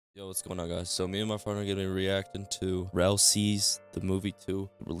Yo, what's going on, guys? So me and my friend are going to be reacting to Rell Seas, the movie 2.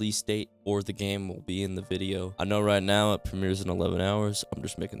 The release date for the game will be in the video. I know right now it premieres in 11 hours. I'm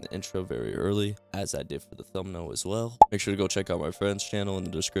just making the intro very early, as I did for the thumbnail as well. Make sure to go check out my friend's channel in the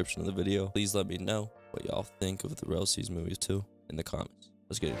description of the video. Please let me know what y'all think of the Rell Seas movie 2 in the comments.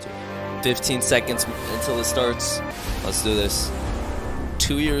 Let's get into it. 15 seconds until it starts. Let's do this.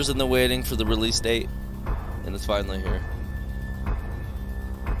 2 years in the waiting for the release date, and it's finally here.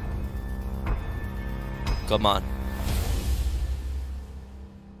 Come on.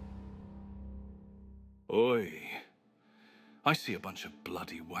 Oi. I see a bunch of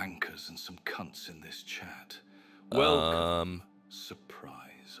bloody wankers and some cunts in this chat. Welcome.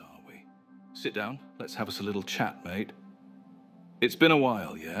 Surprise, are we? Sit down. Let's have us a little chat, mate. It's been a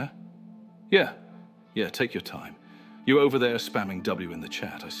while, yeah? Yeah, take your time. You over there spamming W in the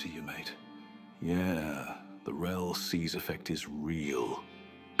chat, I see you, mate. Yeah, the Rell Seas effect is real.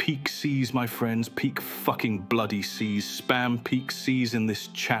 Peak seas, my friends, peak fucking bloody seas. Spam peak seas in this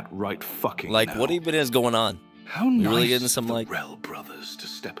chat right fucking like, now. what even is going on? How nice really getting some, of the like, Rell brothers to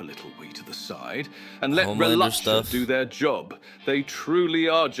step a little way to the side and let Homelander stuff do their job. They truly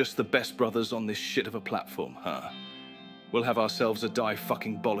are just the best brothers on this shit of a platform, huh? We'll have ourselves a die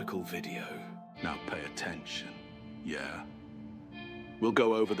fucking bollical video. Now pay attention, yeah? We'll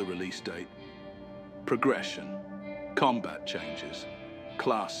go over the release date, progression, combat changes,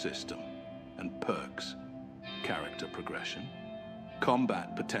 class system, and perks, character progression,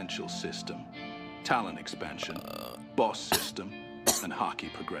 combat potential system, talent expansion, boss system, and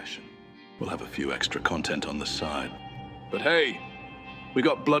Haki progression. We'll have a few extra content on the side. But hey, we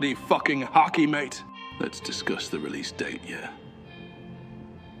got bloody fucking Haki, mate. Let's discuss the release date, yeah?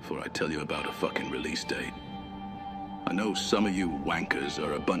 Before I tell you about a fucking release date, I know some of you wankers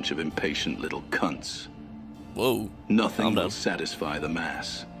are a bunch of impatient little cunts. Whoa. Nothing will satisfy the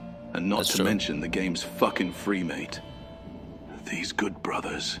mass. And not to mention the game's fucking free, mate. These good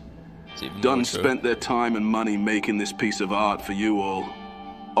brothers done spent their time and money making this piece of art for you all.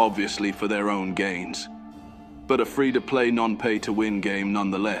 Obviously for their own gains. But a free-to-play, non-pay-to-win game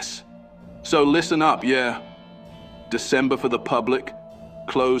nonetheless. So listen up, yeah? December for the public,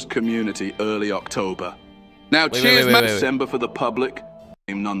 closed community early October. Now cheers, man. December for the public,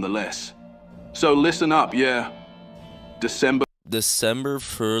 game nonetheless. So listen up, yeah? December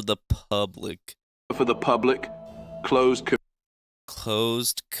for the public. For the public, closed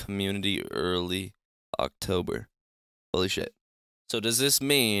community early October. Holy shit. So does this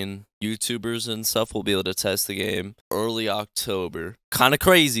mean YouTubers and stuff will be able to test the game early October? Kind of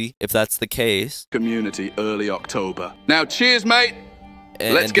crazy if that's the case. Community early October. Now cheers, mate.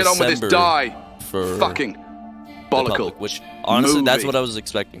 Let's get on with this die. For fucking bollicle. Which honestly, that's what I was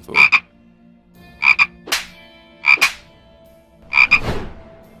expecting for.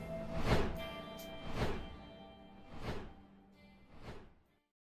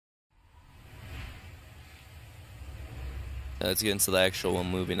 Let's get into the actual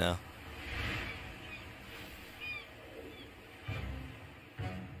movie now.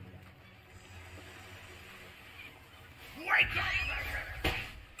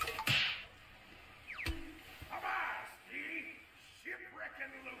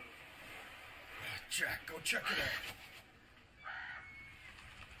 Jack, go check it out.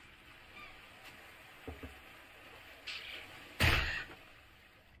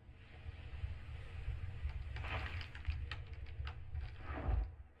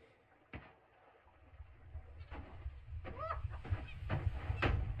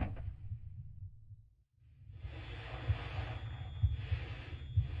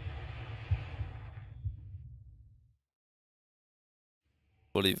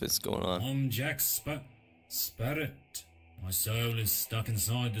 What even is going on? I'm Jack's spirit. My soul is stuck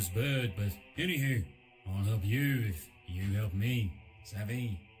inside this bird, but anywho, I'll help you if you help me.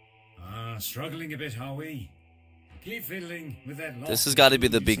 Savvy? Struggling a bit, are we? Keep fiddling with that lock. This has got to be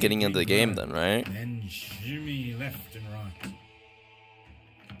the beginning of the game then, right? Then shimmy left and right.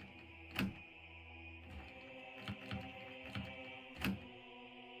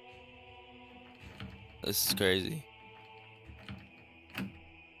 This is crazy.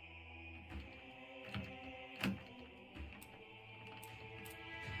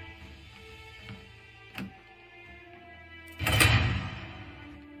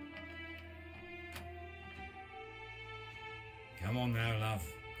 Come on now, love.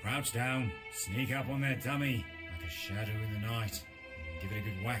 Crouch down, sneak up on that dummy, like a shadow in the night, and give it a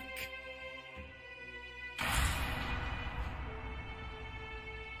good whack.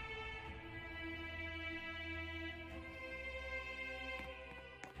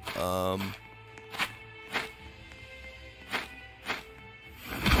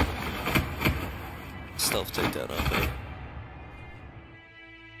 Stealth takedown off it.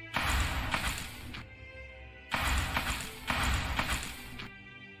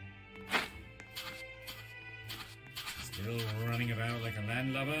 Still running about like a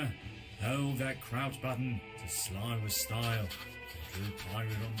landlubber? Hold that crouch button to slide with style. True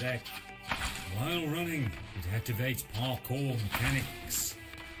pirate on deck. While running, it activates parkour mechanics.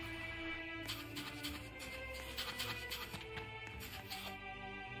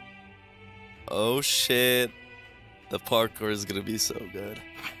 Oh shit. The parkour is gonna be so good.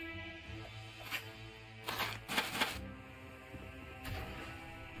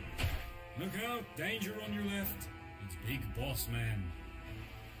 Look out, danger on your left. It's Big Boss Man.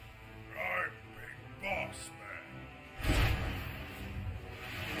 I'm Big Boss Man.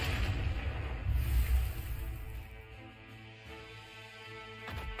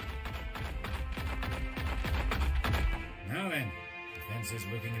 Now then, defense is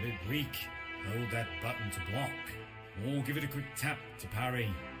looking a bit weak. Hold that button to block. Or give it a quick tap to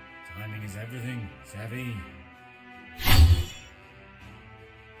parry. Timing is everything, savvy.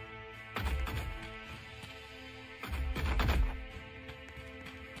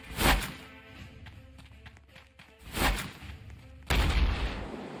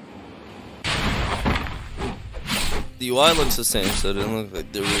 The UI looks the same, so it didn't look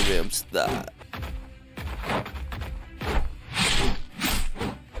like they revamped that.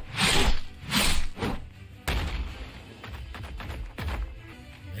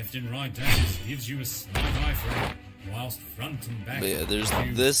 Left and right dash gives you a slight iframe, whilst front and back. But yeah, there's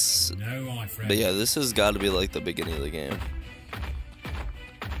gives this. No iframe. But yeah, this has got to be like the beginning of the game.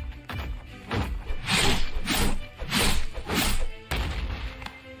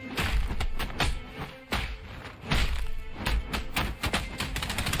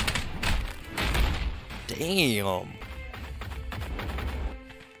 Damn.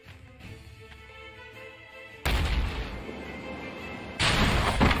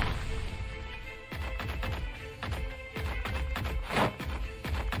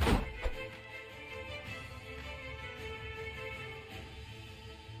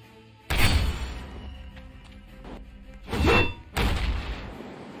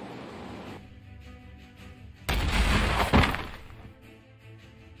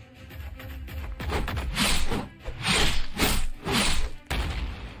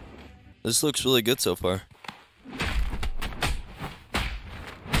 This looks really good so far.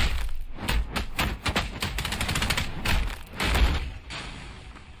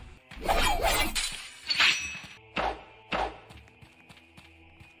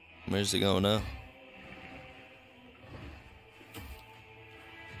 Where's it going now?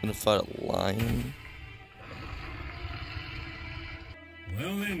 Gonna fight a lion?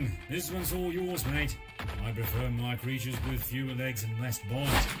 Well then, this one's all yours, mate. I prefer my creatures with fewer legs and less bite.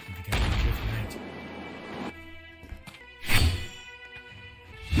 You become a drift, mate.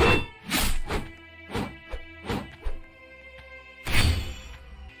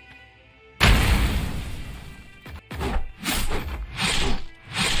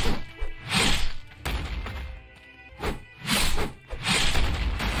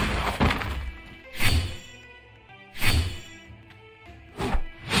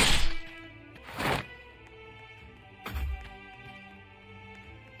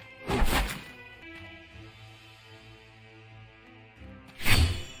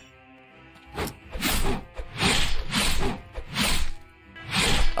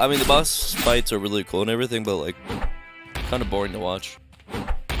 I mean, the boss fights are really cool and everything, but like, kind of boring to watch.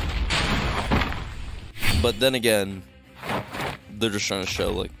 But then again, they're just trying to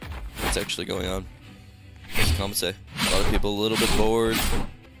show like what's actually going on. What's the comment say? A lot of people a little bit bored.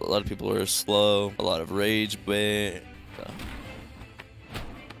 A lot of people are slow. A lot of rage bait.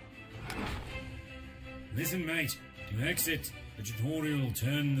 Listen, mate. To exit, the tutorial will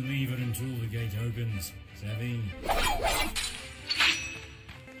turn the lever until the gate opens. Savvy?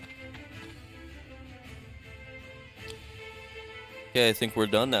 Okay, I think we're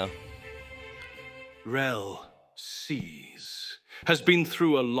done now. Rell Seas has been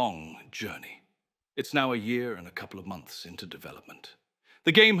through a long journey. It's now a year and a couple of months into development.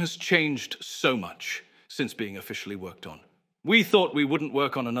 The game has changed so much since being officially worked on. We thought we wouldn't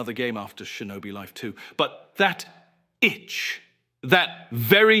work on another game after Shinobi Life 2, but that itch, that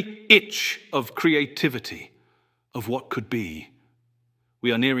very itch of creativity, of what could be.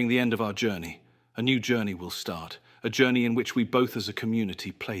 We are nearing the end of our journey. A new journey will start, a journey in which we both as a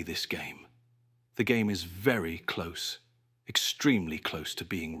community play this game. The game is very close, extremely close to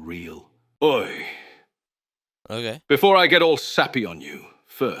being real. Oi. Okay. Before I get all sappy on you,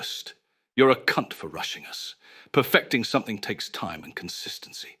 first, you're a cunt for rushing us. Perfecting something takes time and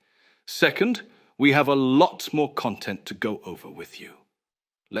consistency. Second, we have a lot more content to go over with you.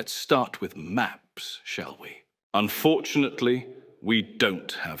 Let's start with maps, shall we? Unfortunately, we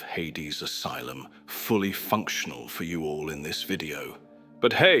don't have Hades Asylum fully functional for you all in this video.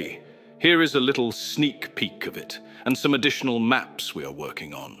 But hey, here is a little sneak peek of it, and some additional maps we are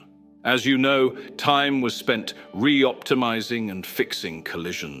working on. As you know, time was spent re-optimizing and fixing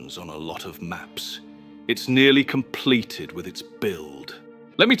collisions on a lot of maps. It's nearly completed with its build.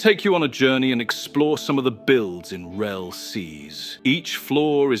 Let me take you on a journey and explore some of the builds in Rell Seas. Each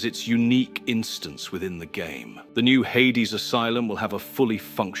floor is its unique instance within the game. The new Hades Asylum will have a fully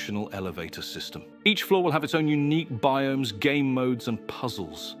functional elevator system. Each floor will have its own unique biomes, game modes, and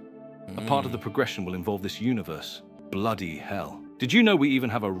puzzles. A part of the progression will involve this universe. Bloody hell. Did you know we even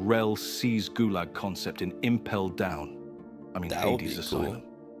have a Rell Seas Gulag concept in Impel Down? Hades Asylum.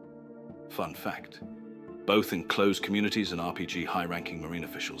 Cool. Fun fact. Both enclosed communities and RPG high-ranking Marine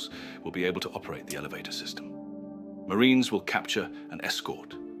officials will be able to operate the elevator system. Marines will capture and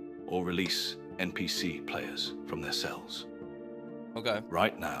escort or release NPC players from their cells. Okay.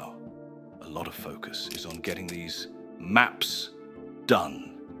 Right now, a lot of focus is on getting these maps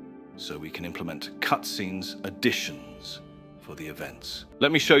done so we can implement cutscenes additions for the events.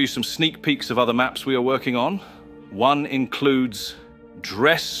 Let me show you some sneak peeks of other maps we are working on. One includes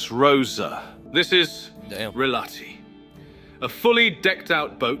Dressrosa. This is Relati, a fully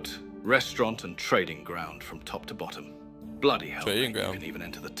decked-out boat, restaurant, and trading ground from top to bottom. Bloody hell, you can even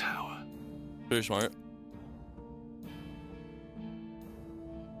enter the tower. Pretty smart.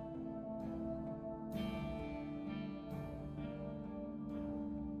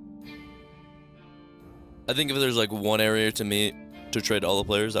 I think if there's like one area to me to trade all the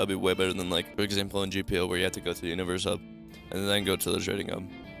players, that would be way better than, like, for example, in GPO where you have to go to the Universe Hub and then go to the trading hub.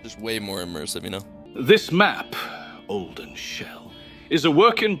 Just way more immersive, you know? This map, Olden Shell, is a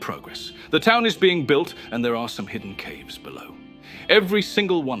work in progress. The town is being built and there are some hidden caves below. Every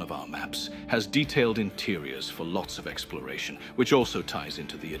single one of our maps has detailed interiors for lots of exploration, which also ties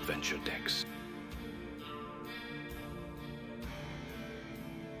into the adventure decks.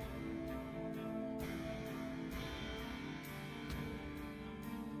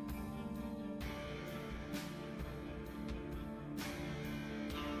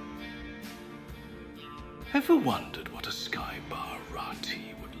 Ever wondered what a sky bar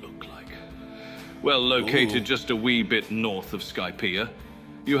Rati would look like? Well, located just a wee bit north of Skypiea,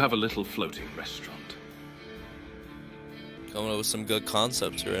 you have a little floating restaurant. Coming up with some good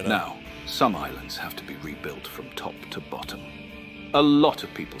concepts here, Now, some islands have to be rebuilt from top to bottom. A lot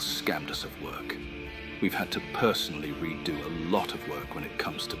of people scammed us of work. We've had to personally redo a lot of work when it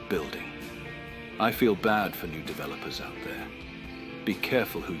comes to building. I feel bad for new developers out there. Be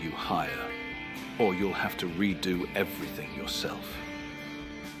careful who you hire, or you'll have to redo everything yourself.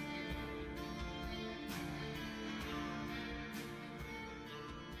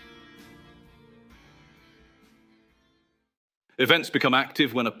 Events become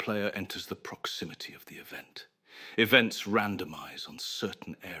active when a player enters the proximity of the event. Events randomize on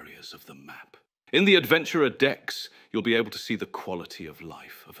certain areas of the map. In the Adventurer decks, you'll be able to see the quality of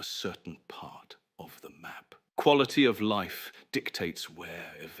life of a certain part of the map. Quality of life dictates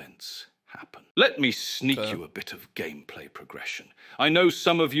where events happen. Let me sneak you a bit of gameplay progression. I know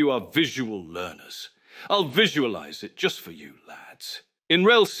some of you are visual learners. I'll visualize it just for you, lads. In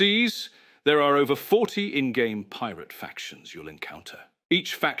Rell Seas, there are over 40 in-game pirate factions you'll encounter.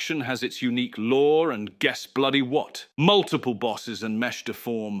 Each faction has its unique lore and guess bloody what. Multiple bosses and mesh to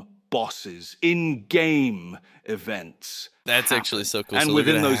form bosses, in-game events. That's actually so cool. And so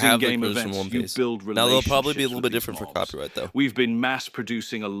within those in-game events, you build relationships. Now they'll probably be a little bit with different for mobs. copyright, though. We've been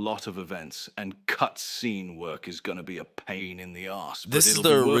mass-producing a lot of events, and cutscene work is going to be a pain in the arse. This is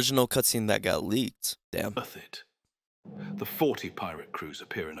the original cutscene that got leaked. Damn. Worth it. The 40 pirate crews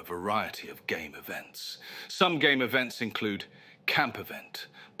appear in a variety of game events. Some game events include Camp Event,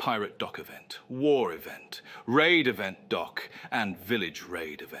 Pirate Dock Event, War Event, Raid Event Dock, and Village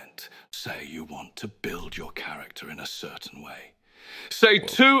Raid Event. Say you want to build your character in a certain way. Say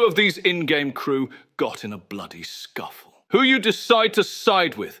 2 of these in-game crew got in a bloody scuffle. Who you decide to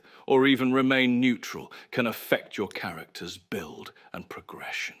side with, or even remain neutral, can affect your character's build and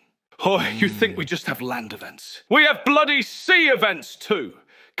progression. Oh, you think we just have land events? We have bloody sea events too!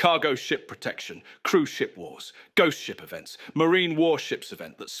 Cargo ship protection, cruise ship wars, ghost ship events, marine warships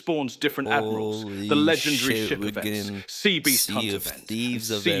event that spawns different admirals, the legendary ship events, sea beast hunt events,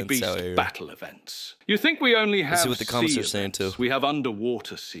 sea beast battle events. You think we only have what the comments are saying too. We have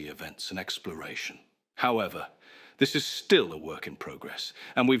underwater sea events and exploration. However, this is still a work in progress,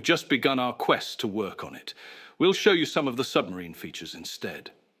 and we've just begun our quest to work on it. We'll show you some of the submarine features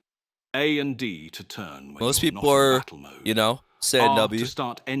instead. A and D to turn when Most you're people not in are, battle mode. you know, saying R W. to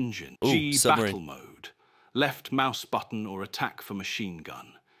start engine. Ooh, G submarine. battle mode. Left mouse button or attack for machine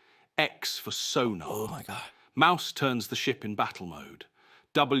gun. X for sonar. Oh my god. Mouse turns the ship in battle mode.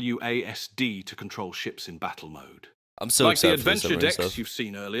 WASD to control ships in battle mode. I'm so Like the excited for this adventure submarine decks stuff. you've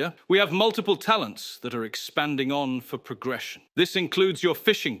seen earlier, we have multiple talents that are expanding on for progression. This includes your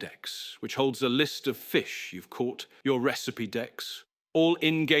fishing decks, which holds a list of fish you've caught, your recipe decks, all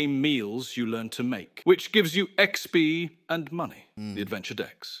in-game meals you learn to make, which gives you XP and money. The adventure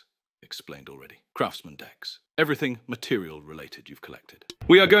decks, explained already. Craftsman decks, everything material related you've collected.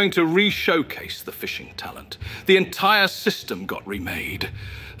 We are going to re-showcase the fishing talent. The entire system got remade.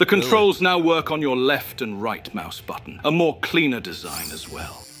 The controls now work on your left and right mouse button, a more cleaner design as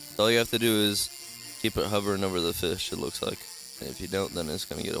well. All you have to do is keep it hovering over the fish, it looks like. And if you don't, then it's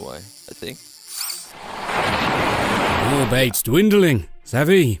gonna get away, I think. Your bait's dwindling,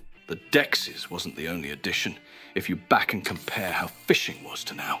 savvy? The Dexes wasn't the only addition. If you back and compare how fishing was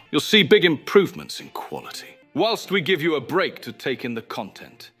to now, you'll see big improvements in quality. Whilst we give you a break to take in the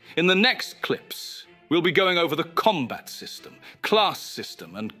content, in the next clips, we'll be going over the combat system, class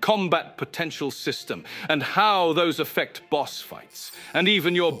system, and combat potential system, and how those affect boss fights, and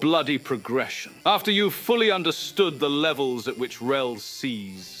even your bloody progression. After you've fully understood the levels at which Rell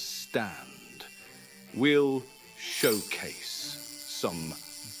Seas stand, we'll showcase some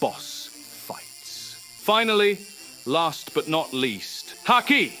boss fights. Finally, last but not least,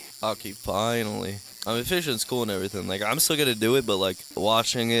 Haki! Haki, finally. I mean, fishing's cool and everything. Like, I'm still gonna do it, but like,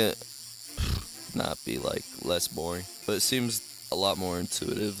 watching it not be like less boring. But it seems a lot more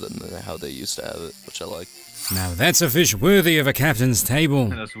intuitive than how they used to have it, which I like. Now that's a fish worthy of a captain's table.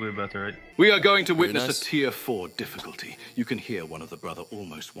 That's way better, right? We are going to witness nice. a tier 4 difficulty. You can hear one of the brother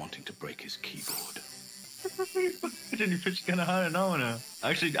almost wanting to break his keyboard. Any fish kind of hard now.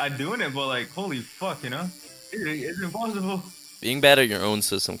 Actually, I'm doing it, but like, holy fuck, you know? It's impossible. Being bad at your own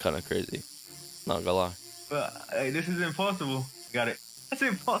system kind of crazy. Not gonna lie. But this is impossible. Got it. That's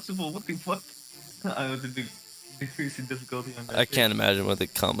impossible. What the fuck? I have to decrease the difficulty on that. I can't imagine what the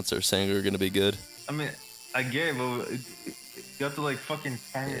comments are saying are gonna be good. I mean, I get it, but you have to like fucking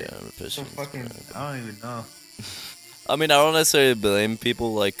time it. Yeah, I'm fishing. So fucking, I don't even know. I mean, I don't necessarily blame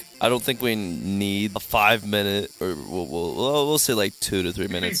people. Like, I don't think we need a 5-minute, or we'll say like 2 to 3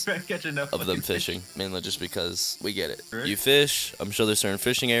 minutes Catching up of them fishing. Mainly just because we get it. Right. You fish. I'm sure there's certain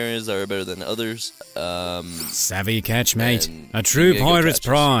fishing areas that are better than others. Savvy catch, mate. And A true you get good pirate's catches.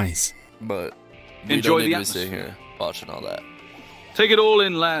 prize. But we Enjoy don't need the to be sitting atmosphere. here watching all that. Take it all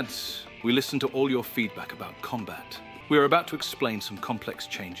in, lads. We listen to all your feedback about combat. We are about to explain some complex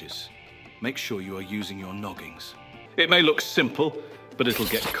changes. Make sure you are using your noggings. It may look simple, but it'll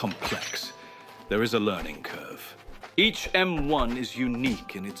get complex. There is a learning curve. Each M1 is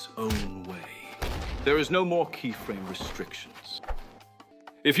unique in its own way. There is no more keyframe restrictions.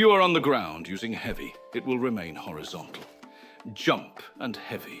 If you are on the ground using heavy, it will remain horizontal. Jump and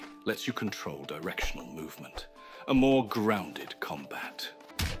heavy lets you control directional movement. A more grounded combat.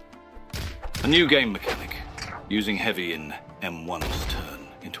 A new game mechanic, using heavy in M1's turn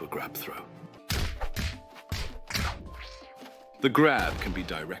into a grab throw. The grab can be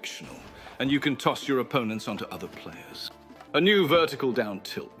directional, and you can toss your opponents onto other players. A new vertical down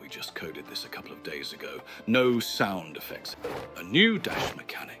tilt, we just coded this a couple of days ago. No sound effects. A new dash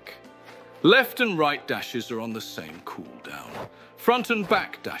mechanic. Left and right dashes are on the same cooldown. Front and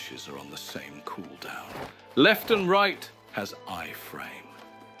back dashes are on the same cooldown. Left and right has iframe.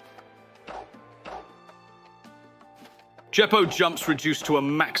 Jeppo jumps reduced to a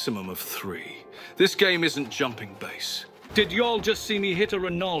maximum of 3. This game isn't jumping base. Did y'all just see me hit a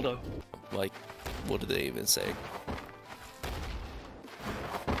Ronaldo? Like, what did they even say?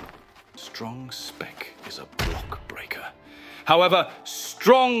 Strong spec is a block breaker. However,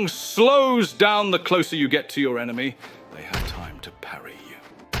 strong slows down the closer you get to your enemy. They have time to parry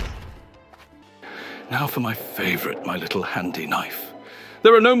you. Now for my favorite, my little handy knife.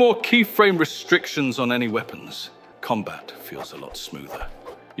 There are no more keyframe restrictions on any weapons. Combat feels a lot smoother.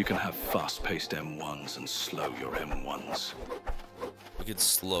 You can have fast-paced M1s and slow your M1s. You could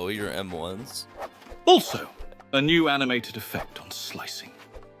slow your M1s. Also, a new animated effect on slicing.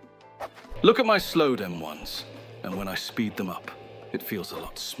 Look at my slowed M1s, and when I speed them up, it feels a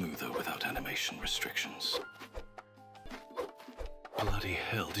lot smoother without animation restrictions. Bloody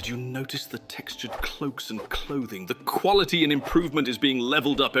hell, did you notice the textured cloaks and clothing? The quality and improvement is being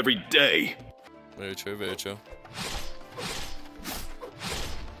leveled up every day. Very true, very true.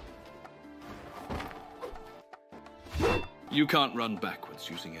 You can't run backwards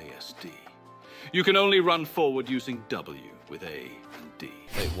using ASD. You can only run forward using W with A and D.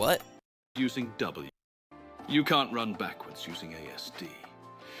 Wait, what? using W. You can't run backwards using ASD.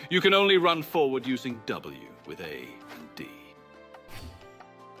 You can only run forward using W with A and D.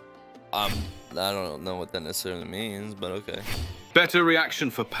 I don't know what that necessarily means, but okay. Better reaction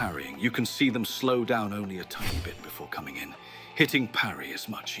for parrying. You can see them slow down only a tiny bit before coming in. Hitting parry is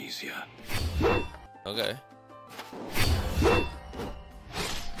much easier. Okay.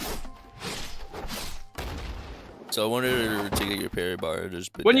 So I wanted to get your parry bar.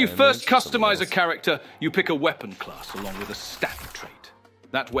 When you first customize a character, you pick a weapon class along with a stat trait.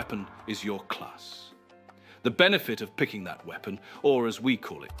 That weapon is your class. The benefit of picking that weapon, or as we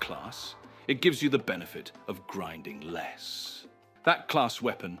call it, class, it gives you the benefit of grinding less. That class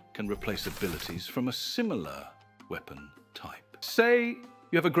weapon can replace abilities from a similar weapon type. Say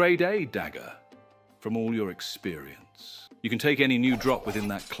you have a grade A dagger. From all your experience, you can take any new drop within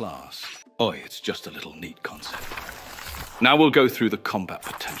that class. Oi, it's just a little neat concept. Now we'll go through the combat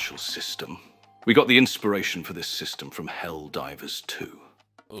potential system. We got the inspiration for this system from Helldivers 2.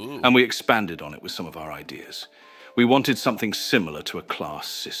 Ooh. And we expanded on it with some of our ideas. We wanted something similar to a class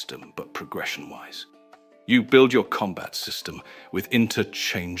system, but progression-wise. You build your combat system with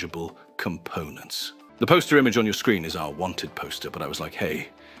interchangeable components. The poster image on your screen is our wanted poster, but I was like, hey,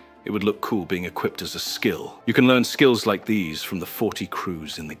 it would look cool being equipped as a skill. You can learn skills like these from the 40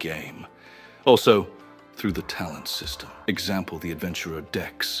 crews in the game. Also, through the talent system. Example, the Adventurer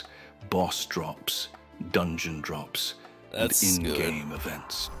Dex, boss drops, dungeon drops, and in-game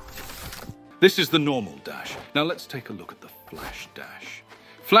events. This is the normal dash. Now let's take a look at the flash dash.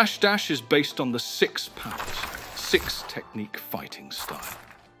 Flash dash is based on the 6 powers, 6 technique fighting style.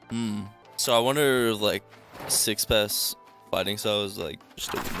 So I wonder, like, 6-pass fighting style is like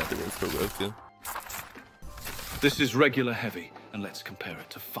just another word for Roku. This is regular heavy, and let's compare it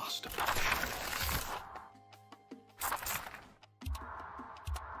to faster punch.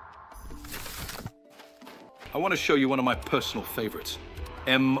 I want to show you one of my personal favorites,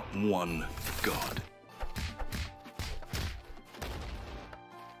 M1 God.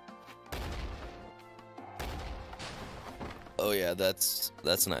 Oh yeah, that's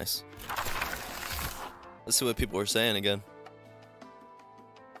nice. Let's see what people are saying again.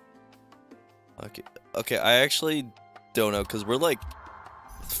 Okay, I actually don't know, because we're like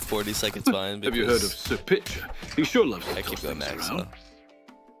 40 seconds behind. Have you heard of Sir Pitcher? He sure loves to keep going max, around.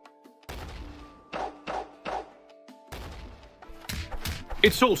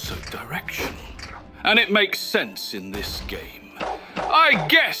 It's also directional, and it makes sense in this game. I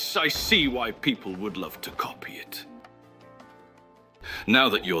guess I see why people would love to copy it. Now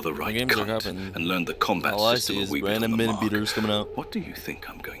that you're the right cunt and learned the combat system that we random minute beaters coming out. What do you think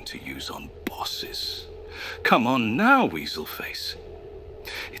I'm going to use on bosses? Come on now, Weaselface.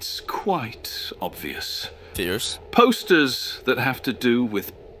 It's quite obvious. Fierce. Posters that have to do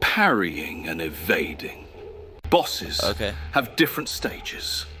with parrying and evading. Bosses have different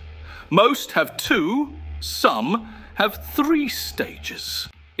stages. Most have 2, some have 3 stages.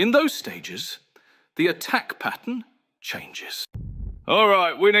 In those stages, the attack pattern changes. All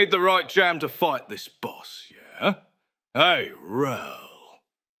right, we need the right jam to fight this boss, yeah? Hey, Rell.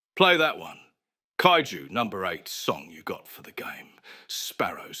 Play that one. Kaiju number 8 song you got for the game.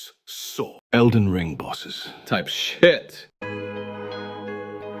 Sparrow's Sword. Elden Ring bosses. Type shit.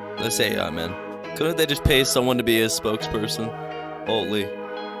 Let's say, man. Couldn't they just pay someone to be his spokesperson? Holy.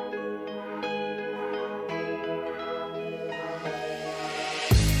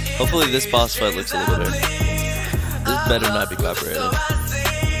 Hopefully this boss fight looks a little better. This better not be copyrighted.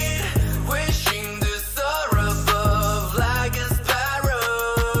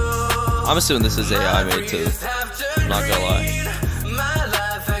 I'm assuming this is AI made too. I'm not gonna lie.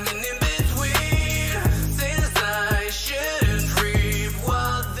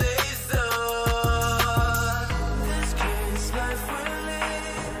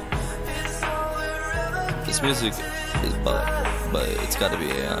 This music is but it's gotta be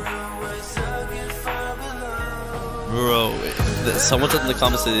AI. Bro, someone said in the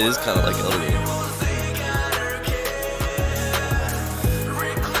comments it is kind of like Elden Ring.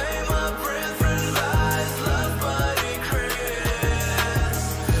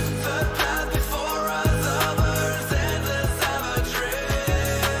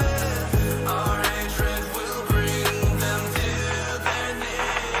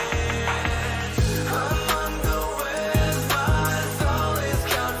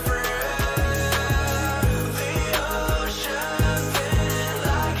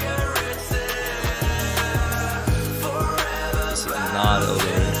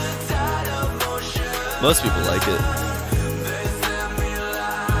 Most people like it.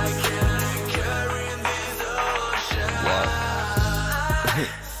 Wow.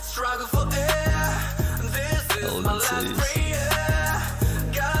 struggle for air. This is my last prayer.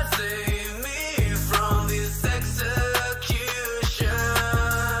 God save me from this execution.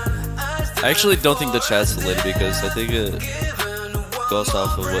 I actually don't think the chat's delayed because I think it goes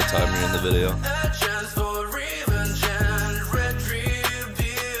off of what time you're in the video.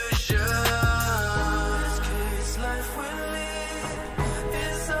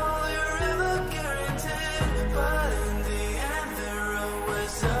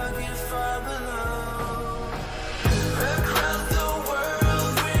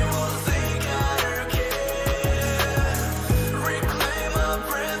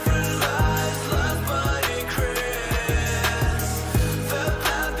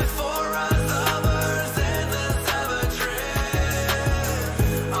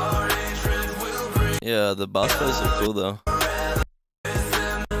 Yeah, the boss fights are cool though. Oh,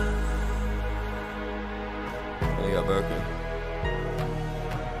 you got broken.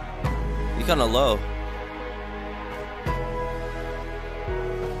 You kinda low.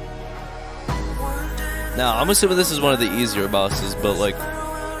 Now, I'm assuming this is one of the easier bosses, but like,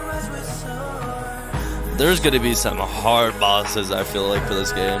 there's gonna be some hard bosses, I feel like, for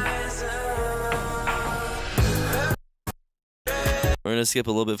this game. We're gonna skip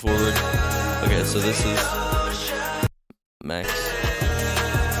a little bit forward. Okay, so this is Max.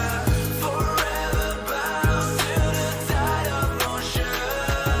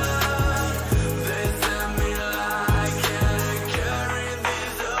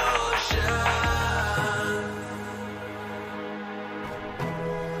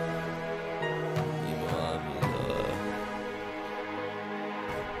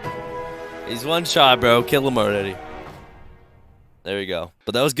 He's one shot, bro. Kill him already. There we go.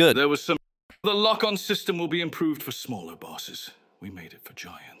 But that was good. There was some... The lock-on system will be improved for smaller bosses. We made it for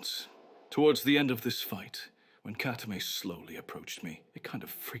giants. Towards the end of this fight, when Katame slowly approached me, it kind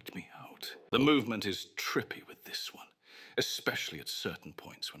of freaked me out. The movement is trippy with this one, especially at certain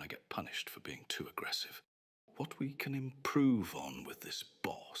points when I get punished for being too aggressive. What we can improve on with this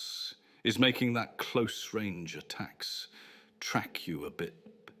boss is making that close-range attacks track you a bit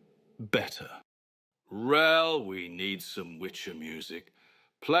better. Rell, we need some Witcher music.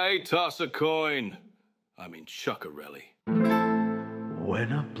 Play Toss a Coin. I mean, chuck a relly.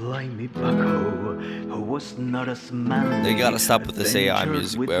 When a blimey bucko who was not as manly, they gotta stop with this AI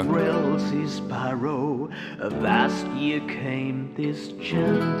music, bro. Rell Seas Sparrow, a vast year came this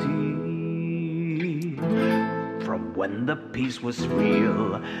chanty. From when the peace was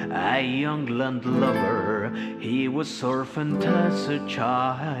real, a young landlubber, he was orphaned as a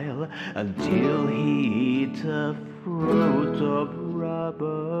child until he ate a fruit of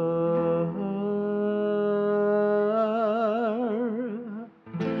rubber.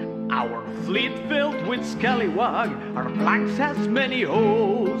 Our fleet filled with scallywag, our flags has many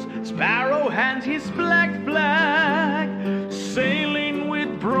holes. Sparrow hands his black flag, sailing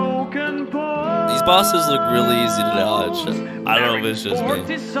with broken poles. These bosses look really easy to dodge. I don't know if it's just me.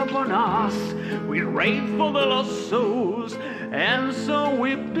 Upon us, we raid for the lost souls, and so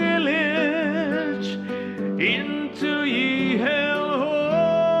we pillage into ye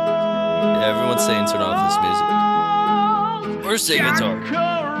hellhole. Yeah, everyone's saying turn off this music. We're saying guitar.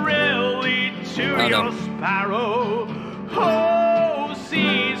 To your sparrow, oh,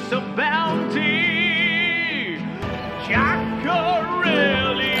 seas of bounty.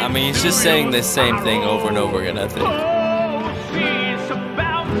 I mean, he's just saying the same thing over and over again, I think. Oh, seas of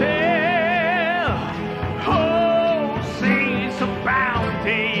bounty. Oh, seas of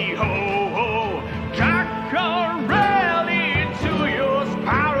bounty. Oh, oh, Jackarelli to your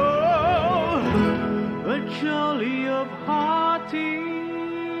sparrow. A jolly of hearty.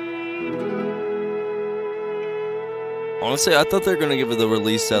 Honestly, I thought they were gonna give it the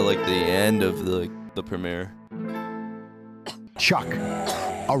release at like the end of the premiere. Chuck,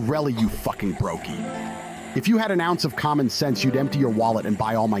 a relly, you fucking brokey. If you had an ounce of common sense, you'd empty your wallet and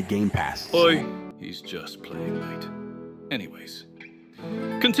buy all my game passes. Oi, he's just playing, mate. Anyways,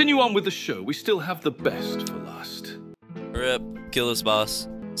 continue on with the show. We still have the best for last. Rip, kill this boss.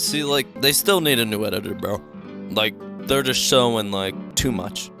 See, like, they still need a new editor, bro. Like, they're just showing like too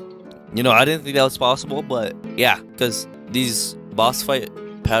much. You know, I didn't think that was possible, but yeah, because these boss fight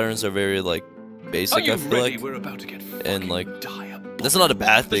patterns are very, like, basic, I feel like. We're about to get and, like, that's not a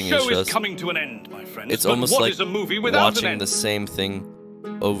bad thing, the show it's just... is coming to an end, my friends. It's but almost what like is a movie without watching an end? the same thing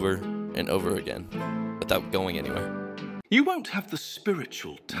over and over again without going anywhere. You won't have the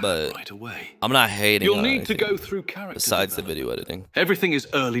spiritual tap right away. I'm not hating You'll on need to anything go through character besides the video editing. Everything is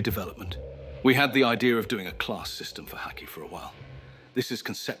early development. We had the idea of doing a class system for Haki for a while. This is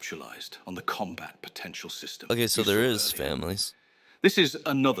conceptualized on the combat potential system. Okay, so there is families. This is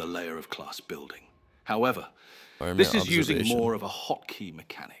another layer of class building. However, this is using more of a hotkey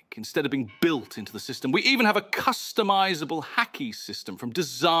mechanic instead of being built into the system. We even have a customizable Haki system from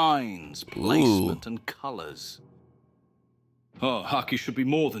designs, placement, and colors. Oh, Haki should be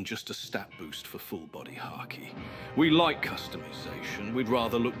more than just a stat boost for full-body Haki. We like customization. We'd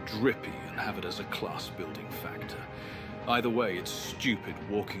rather look drippy and have it as a class-building factor. Either way, it's stupid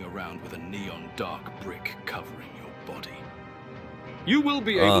walking around with a neon dark brick covering your body. You will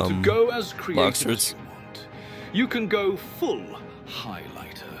be able to go as creative as you want. You can go full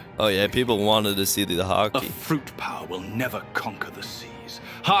highlighter. Oh yeah, people wanted to see the Haki. A fruit power will never conquer the seas.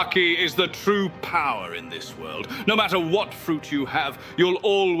 Haki is the true power in this world. No matter what fruit you have, you'll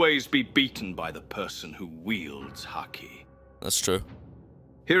always be beaten by the person who wields Haki. That's true.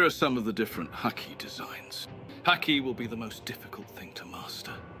 Here are some of the different Haki designs. Haki will be the most difficult thing to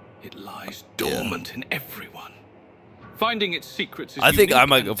master. It lies dormant in everyone. Finding its secrets is I think I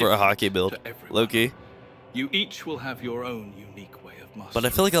might go for a Haki build, Loki. You each will have your own unique way of mastering. But I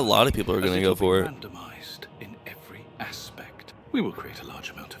feel like a lot of people are going to go for it. Randomized in every aspect. We will create a large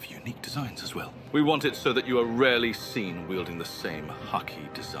amount of unique designs as well. We want it so that you are rarely seen wielding the same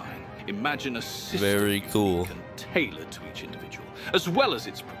Haki design. Imagine a system very cool and tailored to each individual, as well as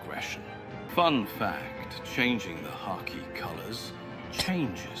its progression. Fun fact, changing the Haki colors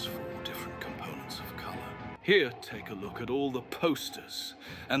changes for all different components of color. Here, take a look at all the posters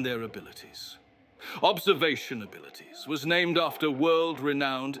and their abilities. Observation abilities was named after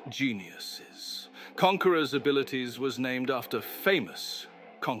world-renowned geniuses. Conqueror's abilities was named after famous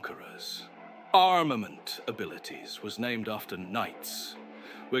conquerors. Armament abilities was named after knights.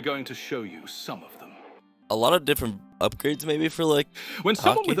 We're going to show you some of them. A lot of different upgrades maybe for like when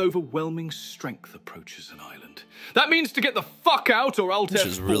someone with overwhelming strength approaches an island, that means to get the fuck out or Alt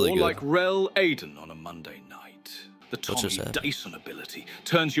F4 really like Rell Aiden on a Monday night. The Tommy Dyson ability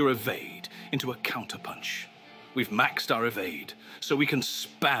turns your evade into a counterpunch. We've maxed our evade, so we can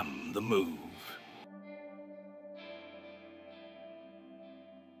spam the move.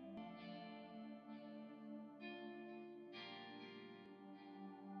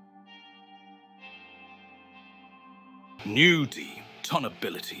 New D, Ton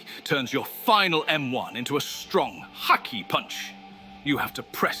ability, turns your final M1 into a strong Haki punch. You have to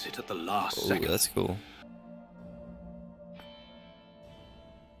press it at the last second. That's cool.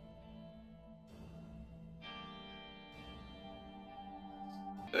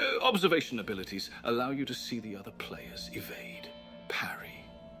 Observation abilities allow you to see the other players evade, parry,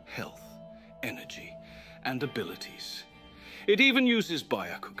 health, energy, and abilities. It even uses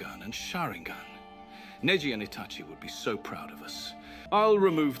Byakugan and Sharingan. Neji and Itachi would be so proud of us. I'll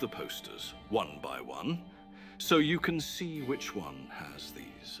remove the posters, one by one, so you can see which one has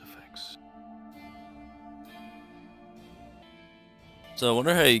these effects. So I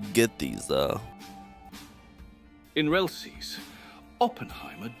wonder how you get these, though. In Rell Seas,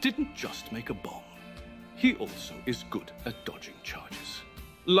 Oppenheimer didn't just make a bomb. He also is good at dodging charges.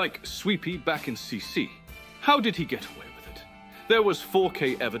 Like Sweepy back in CC. How did he get away with it? There was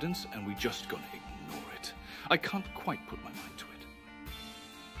 4K evidence and we just gonna ignore it. I can't quite put my mind to it.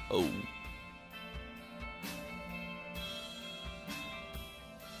 Oh.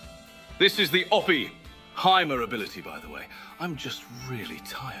 This is the Oppenheimer ability, by the way. I'm just really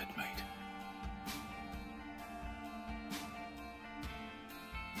tired, mate.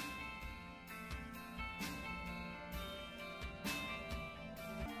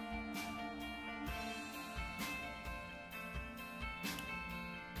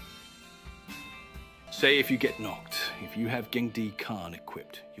 Say if you get knocked, if you have Gengdi Khan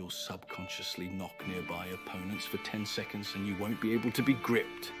equipped, you'll subconsciously knock nearby opponents for 10 seconds and you won't be able to be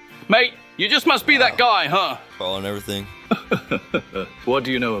gripped. Mate, you just must be that guy, huh? Following everything. What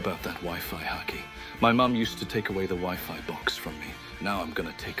do you know about that Wi-Fi, Haki? My mum used to take away the Wi-Fi box from me. Now I'm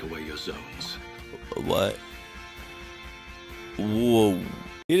gonna take away your zones. What? Whoa.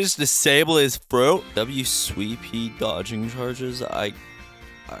 You just disable his throat? W-Sweepy dodging charges?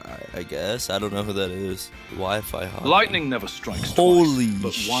 I guess. I don't know who that is. Wi-Fi Haki. Lightning never strikes Holy twice,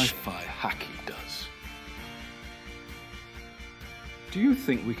 but Wi-Fi Haki does. Do you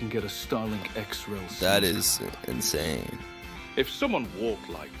think we can get a Starlink X Rell Seas? That is insane. If someone walked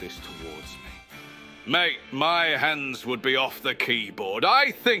like this towards me, mate, my hands would be off the keyboard.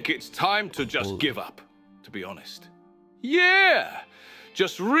 I think it's time to just give up, to be honest. Yeah!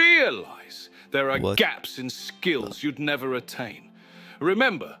 Just realize there are gaps in skills you'd never attain.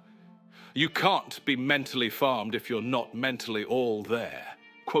 Remember, you can't be mentally farmed if you're not mentally all there.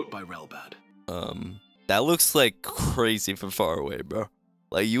 Quote by Relbad. That looks like crazy from far away, bro.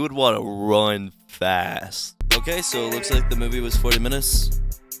 Like, you would want to run fast. Okay. Okay, so it looks like the movie was 40 minutes.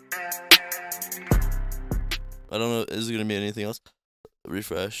 I don't know, is there gonna be anything else?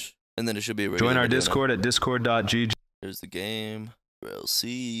 Refresh. And then it should be a Join our video Discord now. at discord.gg. Here's the game. Rell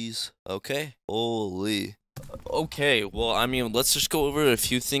Seas. Okay. Holy. Okay, well, I mean, let's just go over a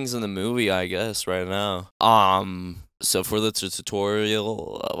few things in the movie, I guess, right now. So for the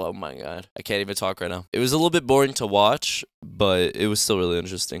tutorial, oh my god, I can't even talk right now. It was a little bit boring to watch, but it was still really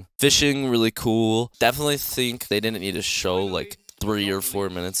interesting. Fishing, really cool. Definitely think they didn't need to show like 3 or 4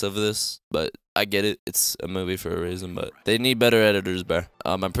 minutes of this, but I get it. It's a movie for a reason, but they need better editors, bro.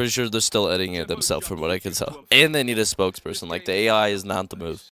 I'm pretty sure they're still editing it themselves from what I can tell. And they need a spokesperson. Like, the AI is not the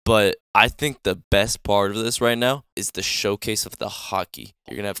move. But I think the best part of this right now is the showcase of the Haki.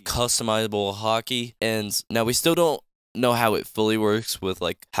 You're going to have customizable Haki. And now we still don't know how it fully works with,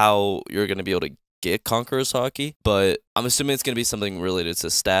 like, how you're going to be able to get Conqueror's Haki, but I'm assuming it's going to be something related to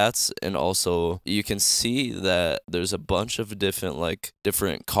stats, and also you can see that there's a bunch of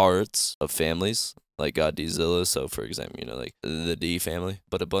different cards of families, like D-Zilla, so for example, you know, like the D family,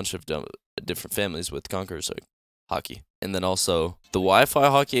 but a bunch of different families with Conqueror's Haki. And then also the Wi-Fi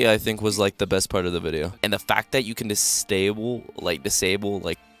Haki, I think, was like the best part of the video, and the fact that you can disable like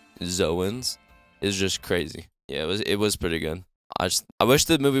Zoans is just crazy. Yeah, it was pretty good. I wish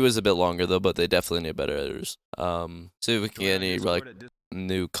the movie was a bit longer though, but they definitely need better editors. See if we can get any like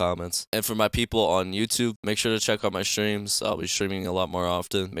new comments. And for my people on YouTube, make sure to check out my streams. I'll be streaming a lot more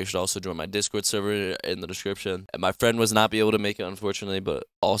often. Make sure to also join my Discord server in the description. And my friend was not be able to make it, unfortunately, but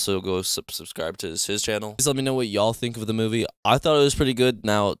also go subscribe to his channel. Please let me know what y'all think of the movie. I thought it was pretty good.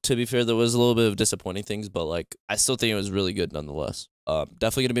 Now, to be fair, there was a little bit of disappointing things, but like I still think it was really good nonetheless.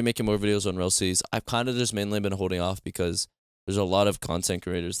 Definitely gonna be making more videos on Rell Seas. I've kind of just mainly been holding off because there's a lot of content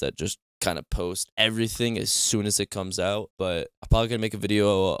creators that just kind of post everything as soon as it comes out. But I'm probably going to make a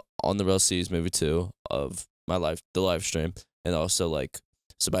video on the Rell Seas Movie 2 of the live stream, and also like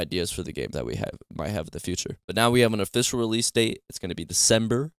some ideas for the game that we might have in the future. But now we have an official release date. It's going to be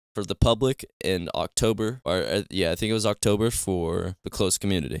December for the public and October, or yeah, I think it was October for the closed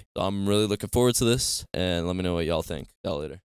community. So I'm really looking forward to this, and let me know what y'all think. Y'all later.